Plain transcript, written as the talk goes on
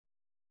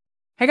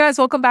Hey guys,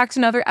 welcome back to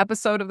another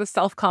episode of the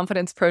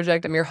Self-Confidence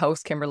Project. I'm your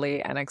host,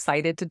 Kimberly, and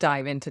excited to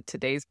dive into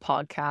today's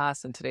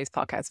podcast and today's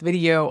podcast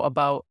video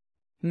about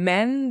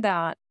men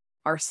that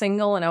are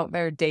single and out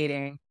there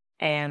dating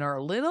and are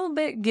a little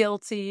bit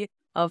guilty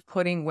of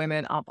putting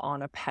women up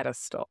on a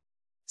pedestal.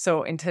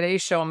 So in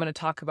today's show, I'm going to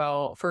talk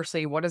about,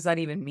 firstly, what does that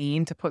even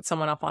mean to put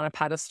someone up on a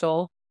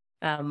pedestal?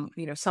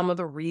 Some of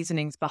the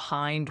reasonings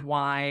behind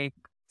why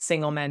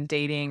single men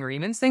dating or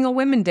even single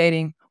women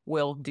dating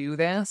will do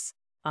this.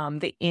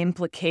 The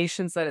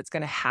implications that it's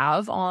going to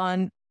have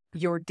on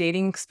your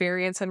dating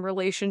experience and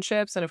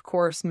relationships. And of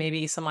course,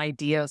 maybe some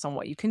ideas on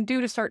what you can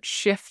do to start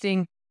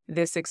shifting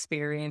this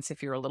experience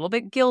if you're a little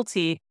bit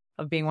guilty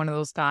of being one of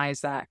those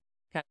guys that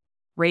kind of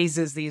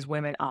raises these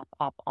women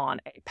up on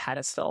a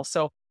pedestal.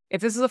 So if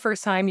this is the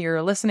first time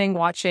you're listening,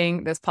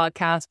 watching this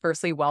podcast,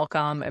 firstly,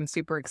 welcome. I'm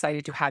super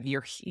excited to have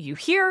you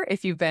here.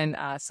 If you've been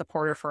a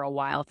supporter for a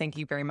while, thank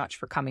you very much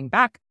for coming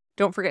back.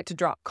 Don't forget to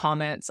drop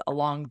comments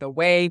along the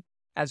way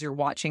as you're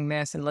watching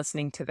this and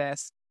listening to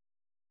this.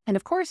 And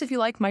of course, if you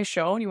like my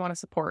show and you want to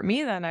support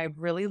me, then I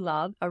really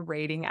love a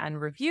rating and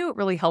review. It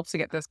really helps to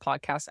get this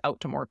podcast out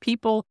to more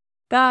people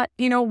that,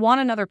 want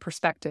another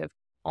perspective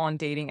on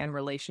dating and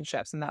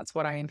relationships. And that's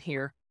what I am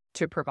here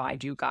to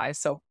provide you guys.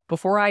 So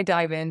before I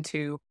dive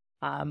into,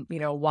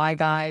 why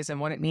guys and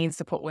what it means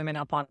to put women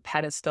up on a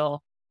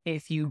pedestal,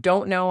 if you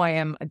don't know, I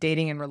am a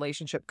dating and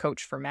relationship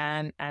coach for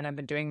men, and I've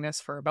been doing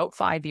this for about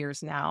 5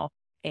 years now.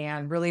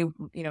 And really,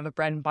 the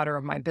bread and butter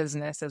of my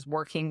business is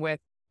working with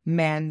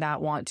men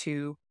that want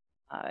to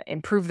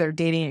improve their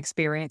dating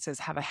experiences,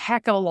 have a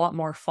heck of a lot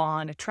more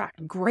fun,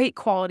 attract great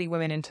quality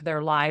women into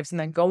their lives, and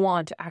then go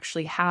on to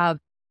actually have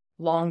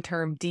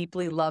long-term,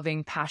 deeply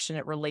loving,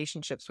 passionate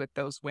relationships with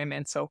those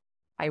women. So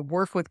I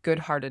work with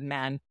good-hearted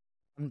men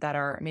that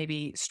are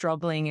maybe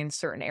struggling in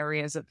certain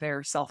areas of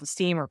their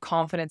self-esteem or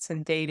confidence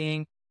in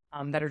dating,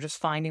 that are just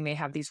finding they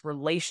have these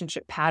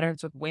relationship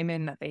patterns with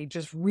women that they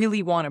just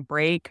really want to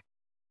break,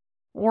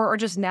 or are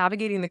just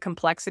navigating the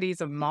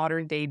complexities of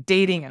modern day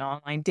dating and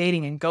online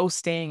dating and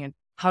ghosting and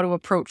how to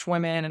approach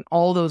women and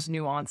all those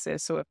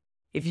nuances. So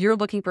if you're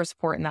looking for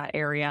support in that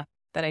area,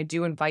 then I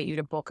do invite you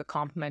to book a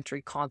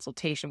complimentary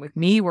consultation with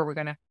me where we're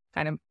going to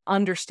kind of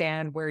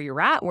understand where you're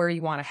at, where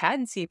you want to head,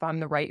 and see if I'm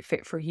the right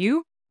fit for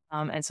you.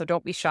 And so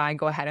don't be shy.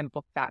 Go ahead and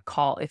book that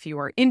call if you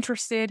are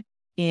interested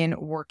in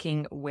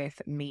working with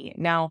me.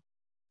 Now,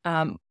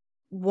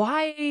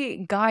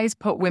 why guys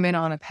put women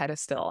on a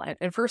pedestal?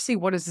 And firstly,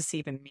 what does this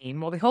even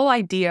mean? Well, the whole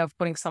idea of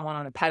putting someone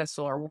on a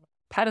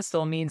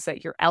pedestal means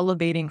that you're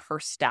elevating her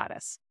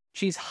status.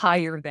 She's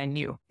higher than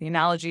you. The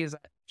analogy is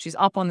that she's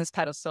up on this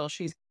pedestal.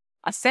 She's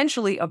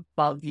essentially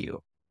above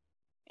you.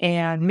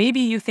 And maybe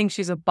you think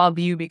she's above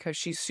you because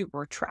she's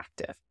super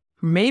attractive.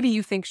 Maybe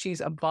you think she's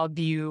above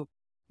you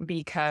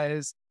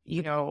because,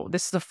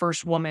 this is the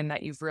first woman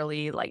that you've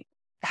really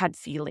had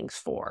feelings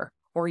for,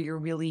 or you're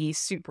really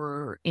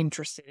super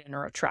interested in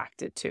or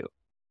attracted to.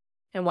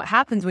 And what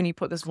happens when you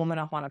put this woman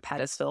up on a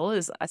pedestal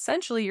is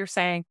essentially you're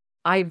saying,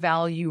 I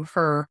value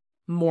her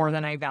more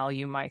than I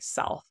value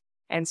myself.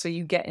 And so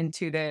you get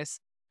into this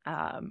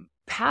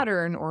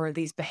pattern or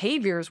these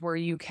behaviors where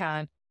you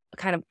can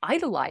kind of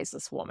idolize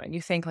this woman.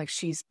 You think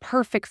she's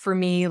perfect for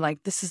me,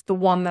 this is the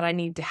one that I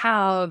need to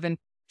have, and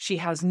she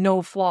has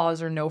no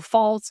flaws or no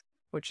faults,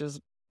 which is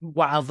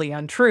wildly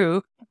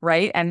untrue,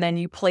 right? And then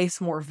you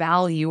place more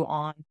value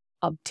on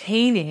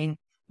obtaining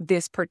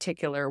this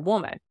particular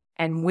woman.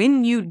 And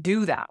when you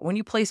do that, when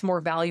you place more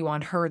value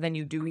on her than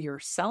you do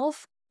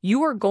yourself,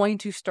 you are going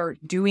to start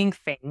doing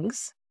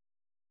things,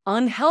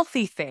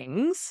 unhealthy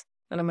things,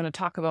 that I'm going to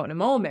talk about in a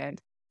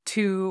moment,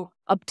 to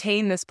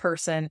obtain this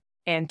person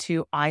and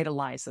to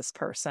idolize this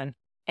person.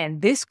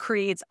 And this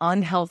creates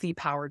unhealthy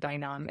power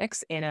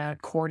dynamics in a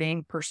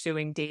courting,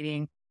 pursuing,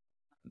 dating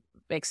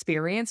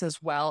experience,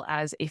 as well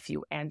as if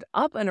you end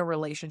up in a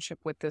relationship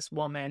with this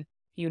woman,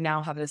 you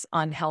now have this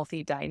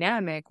unhealthy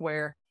dynamic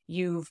where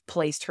you've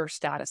placed her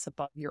status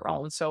above your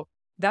own. So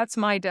that's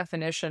my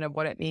definition of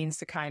what it means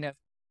to kind of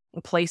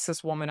place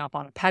this woman up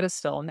on a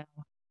pedestal. Now,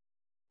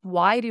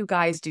 why do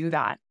guys do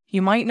that?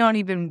 You might not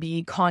even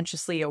be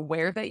consciously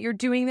aware that you're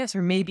doing this,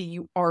 or maybe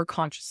you are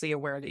consciously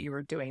aware that you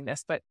are doing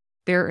this, but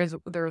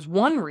there's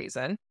one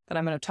reason that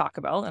I'm going to talk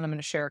about, and I'm going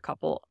to share a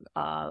couple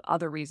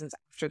other reasons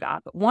after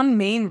that. But one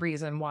main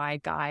reason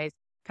why guys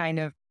kind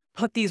of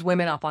put these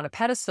women up on a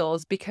pedestal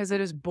is because it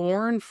is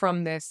born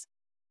from this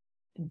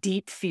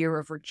deep fear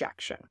of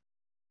rejection.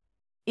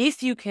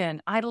 If you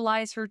can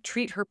idolize her,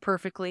 treat her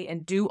perfectly,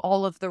 and do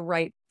all of the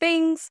right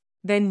things,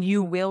 then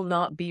you will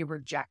not be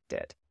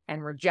rejected.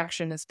 And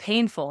rejection is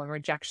painful, and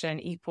rejection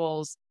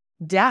equals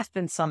death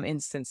in some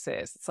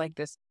instances. It's like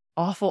this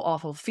awful,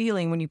 awful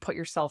feeling when you put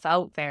yourself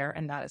out there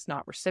and that is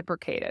not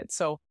reciprocated.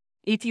 So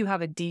if you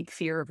have a deep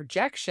fear of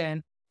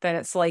rejection, then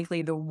it's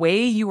likely the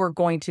way you are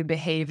going to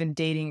behave in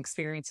dating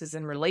experiences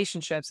and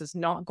relationships is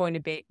not going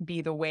to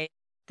be the way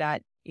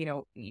that,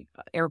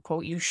 air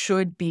quote, you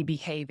should be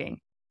behaving.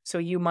 So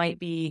you might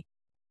be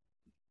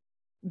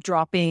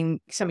dropping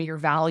some of your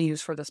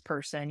values for this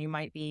person. You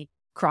might be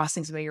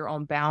crossing some of your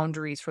own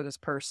boundaries for this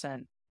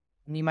person.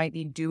 And you might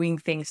be doing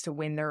things to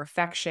win their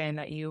affection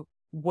that you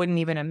wouldn't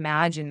even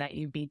imagine that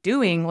you'd be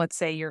doing. Let's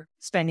say you're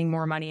spending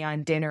more money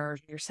on dinner,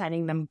 you're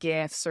sending them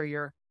gifts, or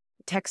you're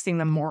texting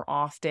them more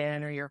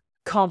often, or you're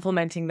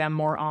complimenting them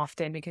more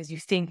often because you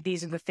think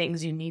these are the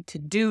things you need to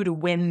do to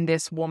win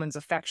this woman's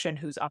affection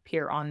who's up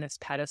here on this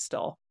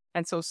pedestal.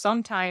 And so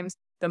sometimes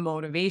the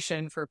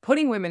motivation for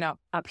putting women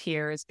up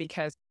here is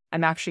because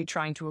I'm actually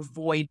trying to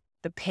avoid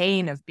the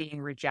pain of being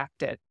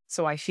rejected.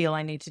 So I feel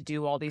I need to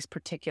do all these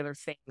particular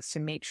things to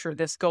make sure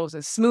this goes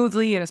as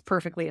smoothly and as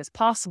perfectly as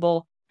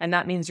possible. And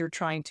that means you're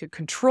trying to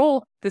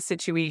control the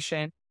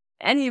situation.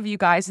 Any of you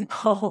guys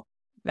know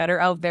that are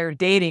out there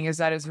dating is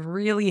that it's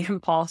really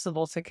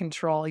impossible to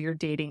control your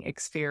dating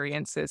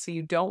experiences. So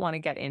you don't want to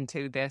get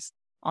into this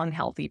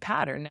unhealthy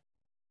pattern.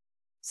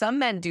 Some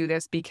men do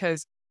this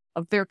because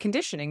of their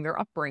conditioning, their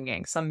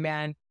upbringing. Some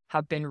men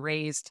have been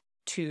raised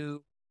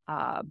to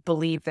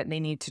believe that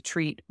they need to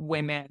treat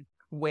women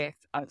with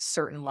a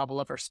certain level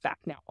of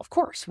respect. Now, of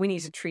course, we need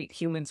to treat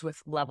humans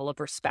with level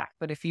of respect.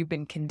 But if you've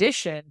been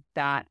conditioned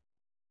that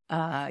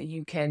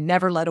you can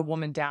never let a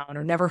woman down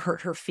or never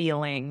hurt her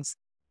feelings,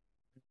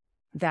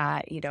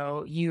 that,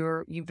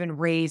 you've been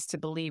raised to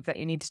believe that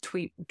you need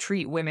to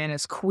treat women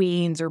as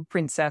queens or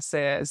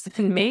princesses,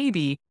 then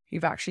maybe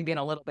you've actually been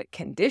a little bit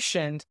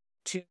conditioned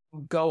to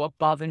go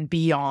above and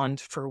beyond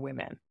for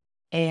women.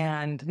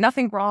 And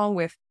nothing wrong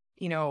with,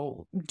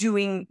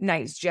 doing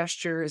nice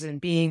gestures and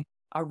being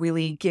a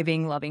really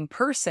giving, loving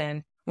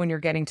person when you're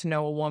getting to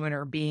know a woman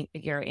or being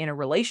in a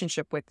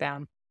relationship with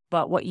them.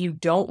 But what you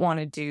don't want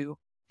to do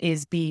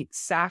is be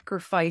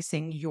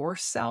sacrificing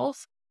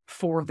yourself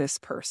for this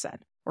person,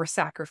 or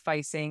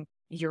sacrificing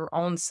your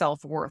own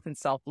self-worth and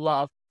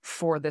self-love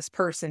for this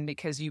person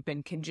because you've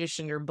been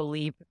conditioned or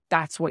believe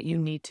that's what you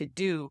need to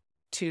do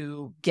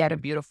to get a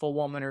beautiful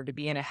woman or to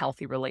be in a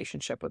healthy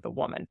relationship with a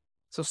woman.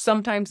 So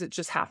sometimes it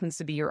just happens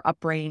to be your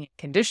upbringing and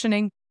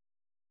conditioning.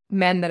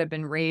 Men that have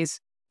been raised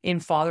in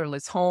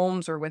fatherless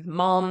homes or with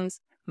moms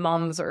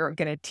are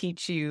going to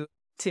teach you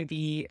to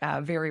be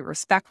very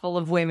respectful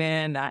of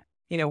women, that,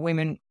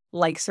 women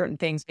like certain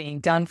things being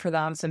done for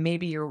them. So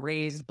maybe you're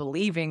raised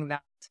believing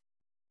that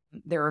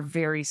there are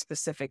very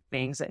specific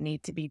things that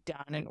need to be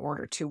done in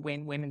order to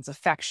win women's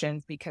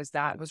affections, because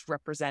that was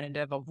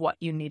representative of what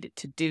you needed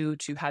to do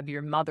to have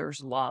your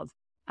mother's love,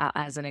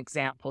 as an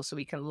example. So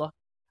we can look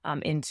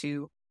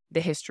into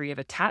the history of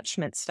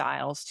attachment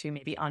styles to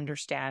maybe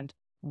understand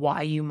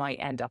why you might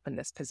end up in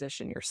this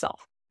position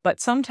yourself. But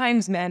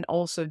sometimes men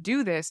also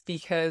do this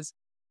because,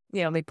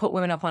 they put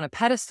women up on a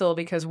pedestal,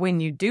 because when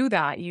you do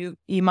that, you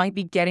might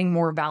be getting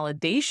more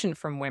validation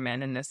from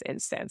women in this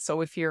instance.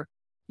 So if you're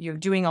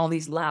doing all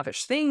these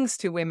lavish things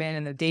to women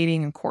in the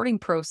dating and courting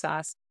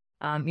process,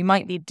 you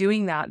might be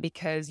doing that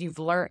because you've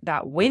learned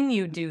that when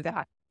you do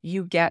that,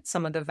 you get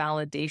some of the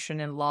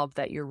validation and love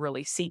that you're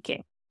really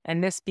seeking.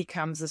 And this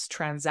becomes this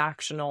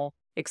transactional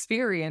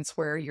experience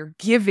where you're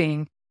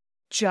giving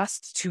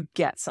just to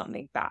get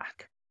something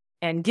back.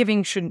 And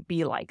giving shouldn't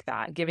be like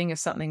that. Giving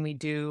is something we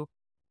do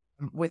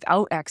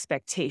without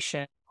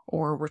expectation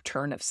or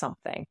return of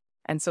something.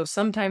 And so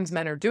sometimes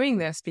men are doing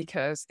this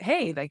because,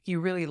 hey, you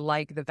really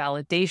like the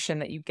validation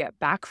that you get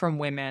back from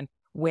women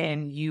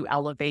when you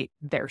elevate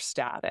their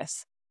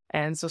status.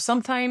 And so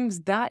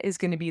sometimes that is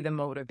going to be the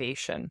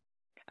motivation.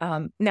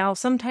 Now,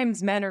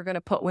 sometimes men are going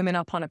to put women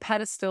up on a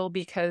pedestal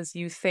because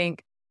you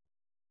think,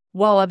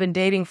 well, I've been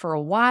dating for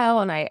a while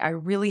and I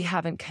really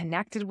haven't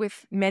connected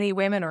with many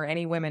women or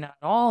any women at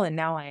all. And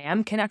now I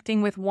am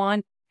connecting with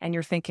one. And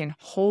you're thinking,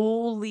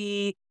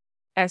 holy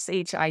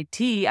shit,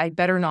 I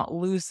better not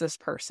lose this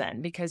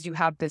person, because you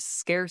have this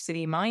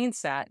scarcity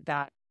mindset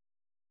that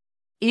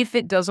if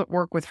it doesn't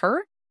work with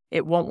her,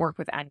 it won't work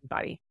with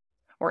anybody.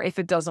 Or if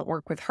it doesn't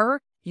work with her,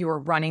 you are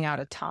running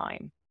out of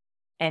time.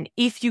 And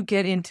if you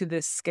get into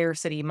this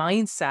scarcity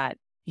mindset,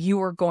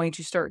 you are going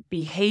to start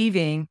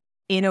behaving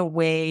in a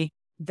way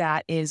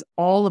that is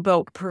all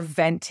about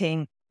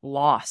preventing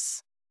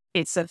loss.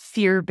 It's a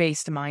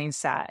fear-based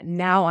mindset.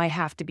 Now I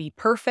have to be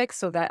perfect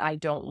so that I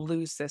don't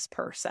lose this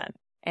person.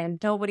 And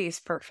nobody is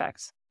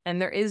perfect.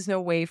 And there is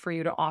no way for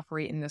you to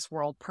operate in this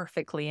world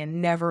perfectly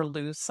and never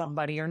lose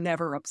somebody or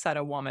never upset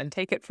a woman.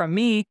 Take it from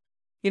me,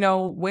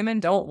 women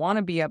don't want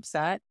to be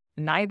upset.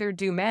 Neither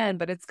do men,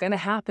 but it's going to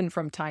happen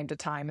from time to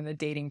time in the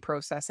dating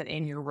process and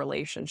in your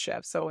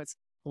relationship. So it's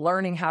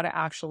learning how to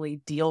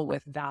actually deal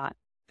with that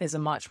is a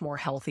much more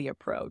healthy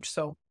approach.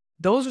 So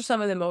those are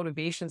some of the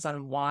motivations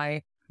on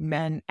why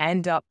men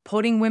end up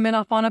putting women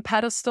up on a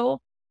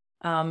pedestal.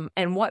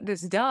 And what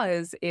this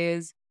does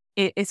is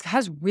it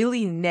has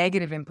really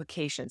negative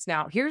implications.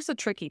 Now, here's the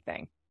tricky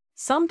thing.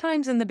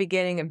 Sometimes in the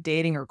beginning of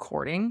dating or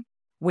courting,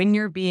 when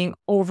you're being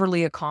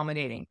overly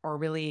accommodating or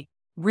really,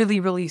 really,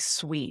 really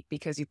sweet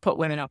because you put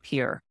women up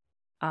here,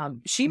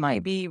 she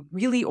might be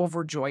really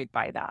overjoyed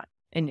by that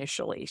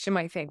initially. She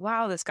might think,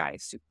 wow, this guy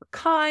is super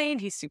kind.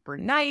 He's super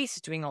nice.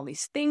 He's doing all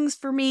these things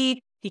for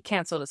me. He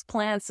canceled his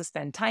plans to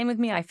spend time with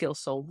me. I feel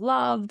so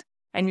loved.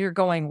 And you're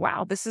going,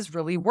 wow, this is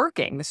really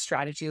working. This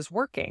strategy is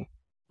working.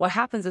 what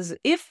happens is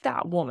if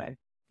that woman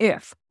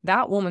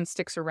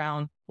sticks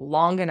around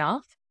long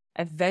enough,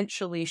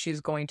 eventually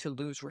she's going to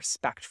lose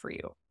respect for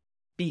you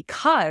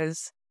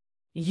because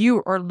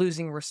you are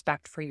losing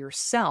respect for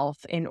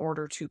yourself in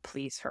order to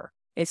please her.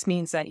 It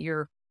means that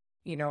you're,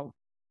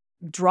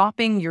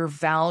 dropping your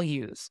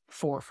values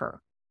for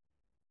her.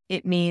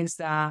 It means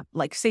that,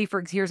 like, say,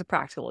 here's a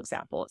practical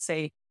example. Let's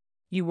say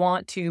you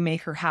want to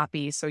make her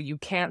happy, so you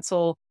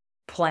cancel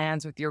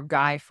plans with your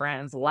guy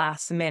friends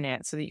last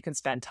minute so that you can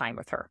spend time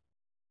with her,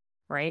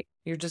 right?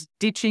 You're just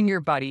ditching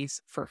your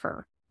buddies for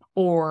her.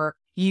 Or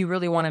you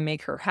really want to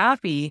make her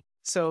happy,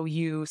 so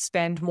you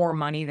spend more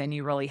money than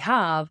you really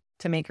have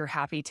to make her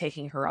happy,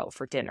 taking her out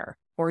for dinner.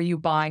 Or you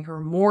buying her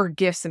more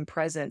gifts and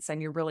presents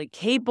than you're really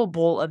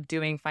capable of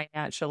doing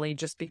financially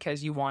just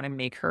because you want to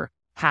make her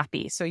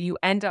happy. So you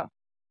end up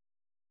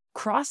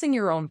crossing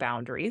your own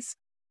boundaries.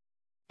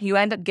 You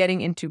end up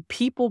getting into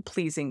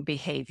people-pleasing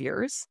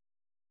behaviors,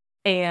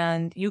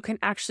 and you can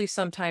actually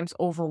sometimes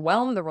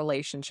overwhelm the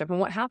relationship. And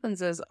what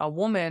happens is a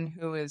woman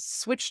who is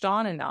switched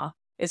on enough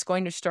is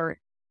going to start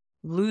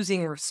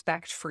losing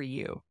respect for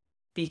you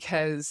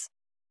because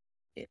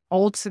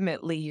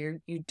ultimately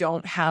you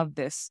don't have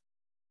this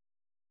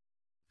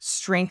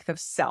strength of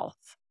self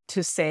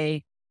to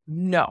say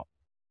no.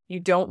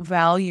 You don't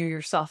value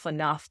yourself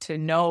enough to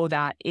know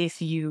that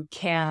if you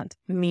can't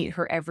meet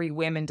her every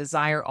whim and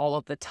desire all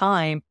of the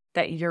time,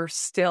 that you're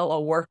still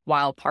a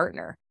worthwhile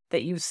partner,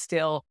 that you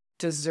still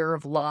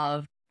deserve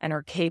love and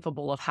are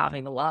capable of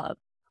having love.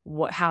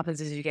 What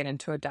happens is you get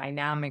into a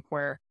dynamic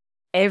where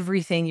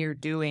everything you're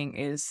doing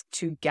is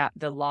to get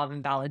the love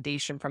and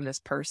validation from this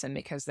person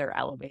because they're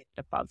elevated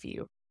above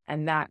you.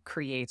 And that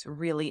creates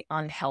really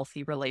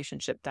unhealthy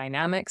relationship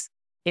dynamics.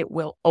 It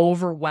will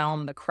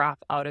overwhelm the crap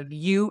out of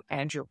you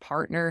and your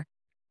partner.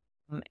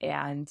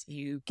 And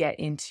you get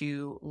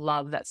into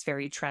love that's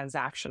very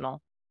transactional.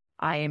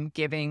 I am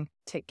giving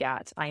to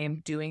get. I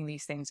am doing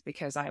these things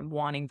because I'm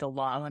wanting the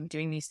love. I'm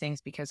doing these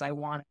things because I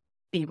want to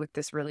be with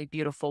this really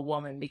beautiful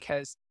woman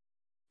because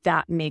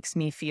that makes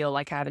me feel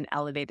like I have an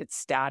elevated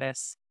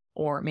status,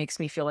 or it makes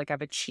me feel like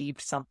I've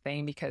achieved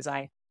something because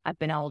I've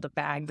been able to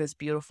bag this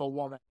beautiful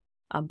woman.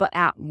 But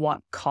at what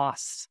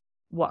cost?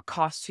 What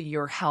cost to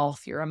your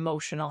health, your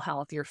emotional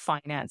health, your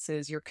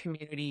finances, your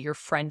community, your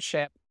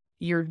friendship,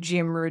 your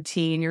gym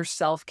routine, your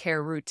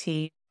self-care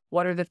routine?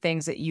 What are the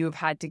things that you've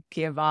had to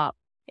give up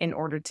in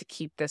order to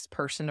keep this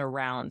person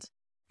around?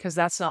 Because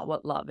that's not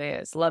what love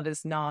is. Love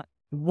is not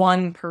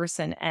one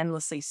person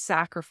endlessly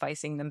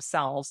sacrificing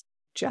themselves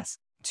just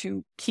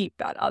to keep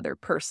that other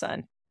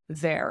person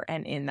there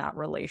and in that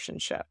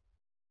relationship.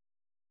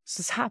 So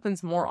this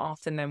happens more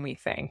often than we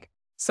think.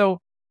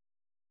 So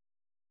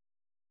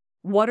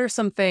what are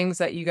some things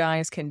that you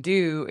guys can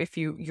do if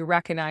you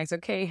recognize,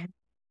 okay,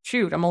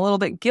 shoot, I'm a little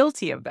bit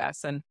guilty of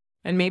this. And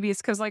maybe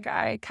it's because like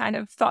I kind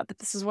of thought that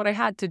this is what I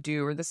had to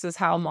do, or this is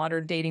how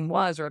modern dating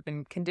was, or I've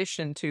been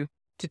conditioned to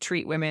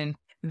treat women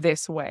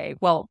this way.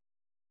 Well,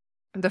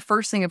 the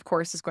first thing, of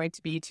course, is going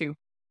to be to,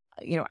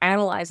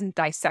 analyze and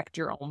dissect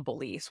your own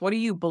beliefs. What do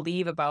you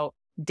believe about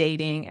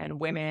dating and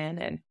women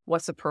and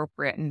what's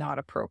appropriate and not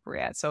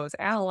appropriate? So it's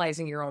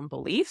analyzing your own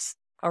beliefs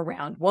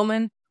around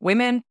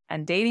women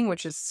and dating,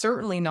 which is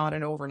certainly not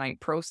an overnight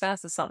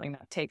process. It's something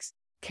that takes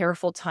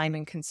careful time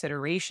and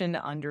consideration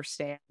to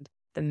understand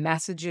the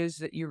messages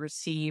that you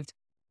received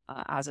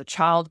as a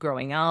child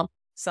growing up,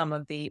 some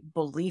of the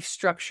belief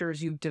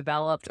structures you've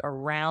developed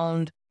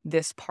around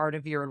this part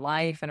of your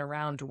life and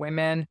around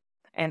women,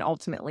 and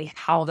ultimately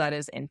how that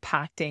is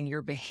impacting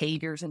your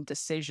behaviors and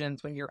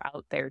decisions when you're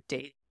out there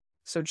dating.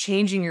 So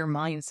changing your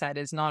mindset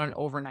is not an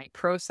overnight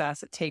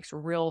process. It takes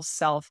real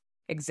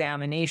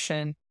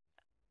self-examination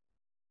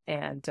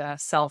and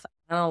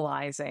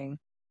self-analyzing,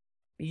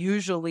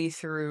 usually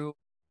through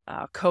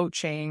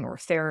coaching or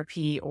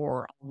therapy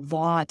or a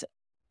lot of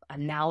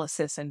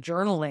analysis and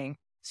journaling,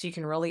 so you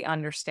can really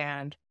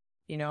understand,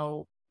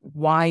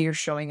 why you're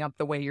showing up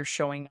the way you're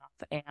showing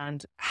up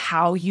and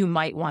how you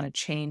might want to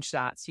change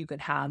that so you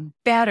could have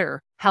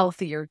better,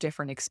 healthier,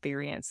 different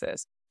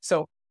experiences.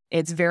 So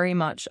it's very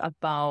much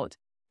about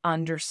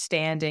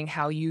understanding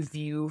how you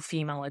view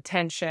female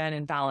attention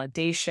and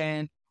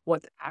validation,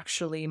 what's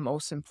actually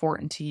most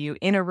important to you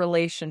in a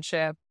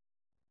relationship,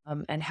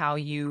 and how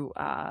you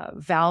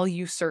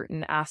value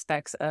certain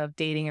aspects of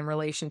dating and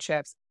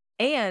relationships.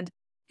 And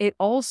it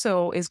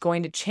also is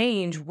going to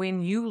change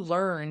when you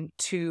learn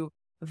to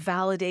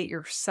validate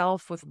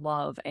yourself with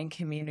love and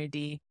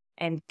community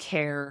and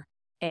care.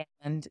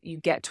 And you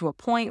get to a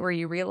point where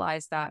you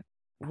realize that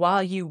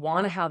while you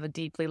want to have a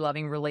deeply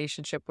loving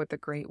relationship with a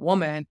great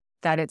woman,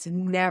 that it's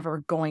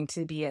never going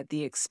to be at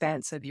the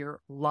expense of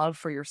your love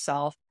for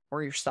yourself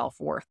or your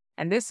self-worth.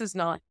 And this is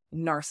not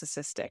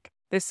narcissistic.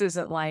 This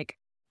isn't like,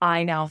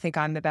 I now think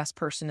I'm the best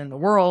person in the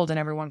world and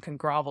everyone can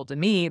grovel to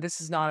me. This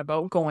is not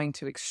about going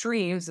to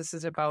extremes. This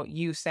is about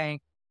you saying,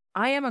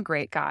 I am a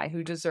great guy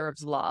who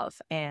deserves love.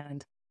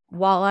 And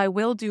while I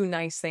will do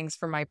nice things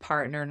for my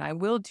partner and I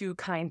will do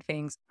kind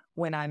things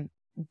when I'm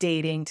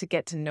dating to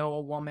get to know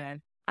a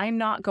woman, I'm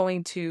not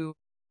going to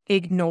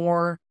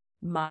ignore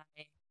my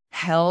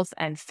health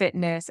and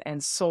fitness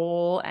and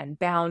soul and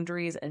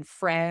boundaries and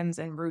friends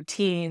and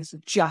routines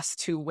just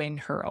to win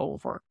her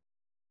over.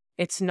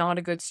 It's not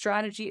a good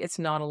strategy. It's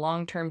not a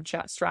long-term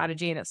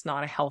strategy, and it's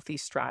not a healthy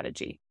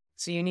strategy.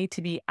 So you need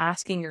to be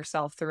asking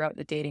yourself throughout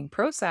the dating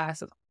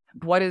process,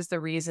 what is the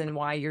reason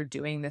why you're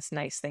doing this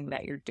nice thing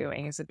that you're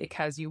doing? Is it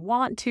because you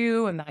want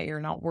to and that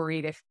you're not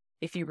worried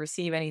if you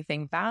receive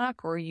anything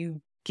back, or are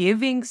you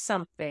giving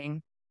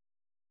something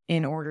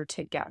in order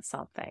to get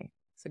something?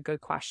 It's a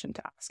good question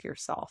to ask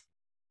yourself.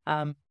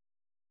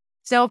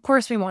 So of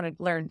course we want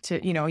to learn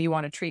to, you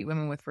want to treat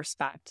women with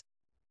respect,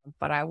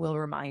 but I will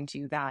remind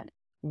you that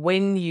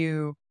when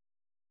you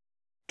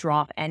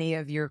drop any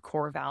of your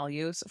core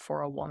values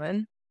for a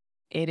woman,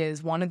 it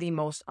is one of the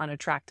most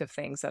unattractive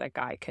things that a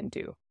guy can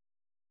do.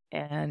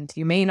 And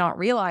you may not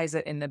realize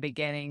it in the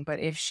beginning, but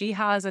if she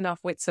has enough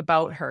wits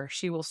about her,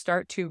 she will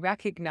start to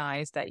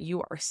recognize that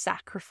you are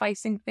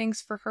sacrificing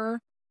things for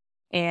her.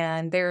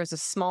 And there's a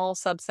small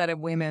subset of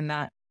women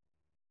that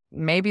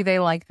maybe they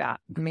like that.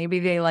 Maybe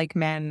they like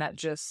men that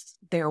just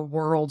their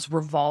worlds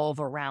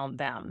revolve around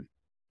them.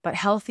 But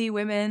healthy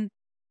women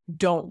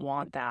don't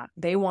want that.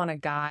 They want a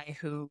guy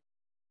who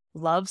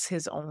loves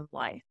his own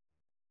life,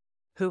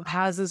 who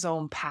has his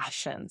own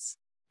passions,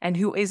 and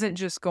who isn't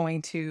just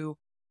going to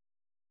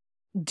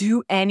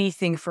do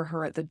anything for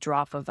her at the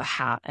drop of a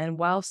hat. And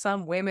while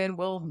some women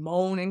will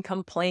moan and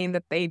complain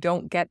that they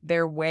don't get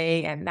their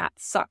way, and that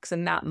sucks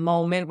in that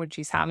moment when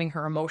she's having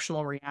her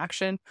emotional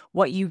reaction,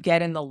 what you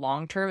get in the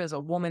long term is a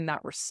woman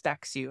that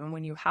respects you. And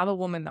when you have a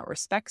woman that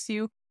respects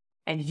you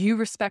and you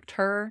respect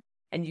her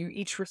and you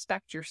each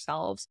respect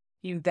yourselves,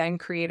 you then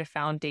create a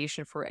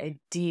foundation for a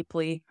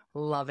deeply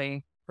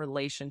loving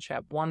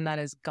relationship, one that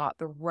has got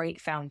the right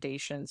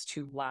foundations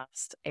to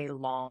last a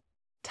long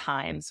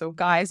time. So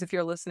guys, if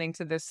you're listening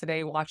to this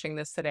today, watching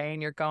this today,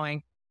 and you're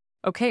going,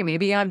 okay,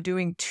 maybe I'm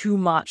doing too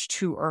much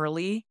too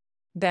early,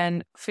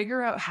 then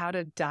figure out how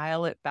to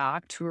dial it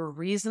back to a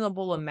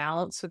reasonable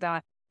amount so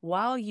that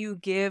while you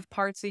give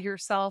parts of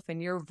yourself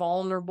and you're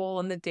vulnerable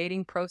in the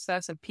dating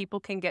process and people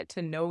can get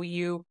to know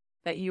you,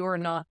 that you are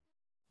not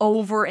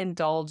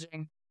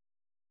overindulging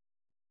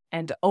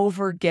and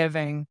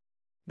overgiving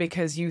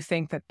because you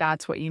think that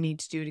that's what you need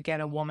to do to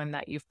get a woman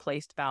that you've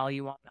placed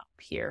value on up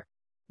here.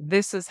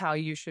 This is how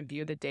you should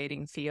view the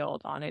dating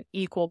field, on an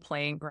equal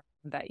playing ground,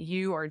 that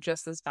you are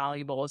just as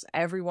valuable as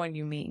everyone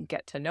you meet and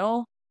get to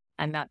know,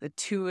 and that the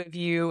two of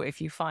you,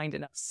 if you find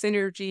enough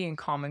synergy and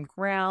common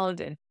ground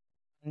and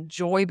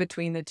joy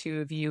between the two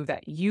of you,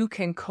 that you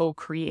can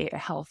co-create a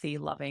healthy,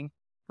 loving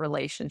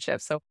relationship.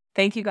 So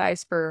thank you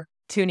guys for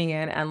tuning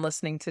in and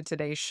listening to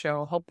today's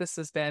show. Hope this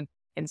has been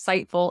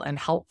insightful and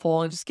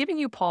helpful, and just giving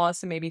you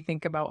pause to maybe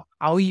think about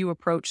how you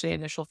approach the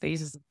initial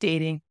phases of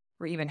dating,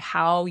 or even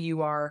how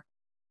you are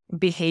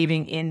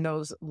behaving in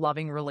those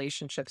loving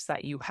relationships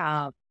that you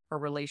have, or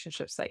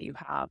relationships that you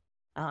have.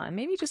 And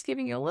maybe just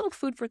giving you a little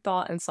food for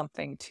thought and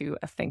something to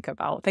think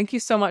about. Thank you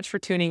so much for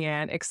tuning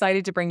in.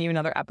 Excited to bring you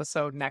another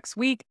episode next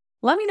week.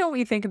 Let me know what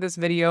you think of this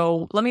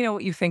video. Let me know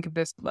what you think of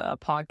this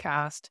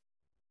podcast.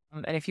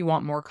 And if you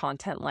want more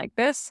content like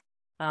this,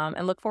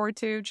 and look forward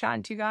to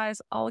chatting to you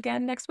guys all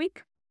again next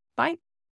week. Bye.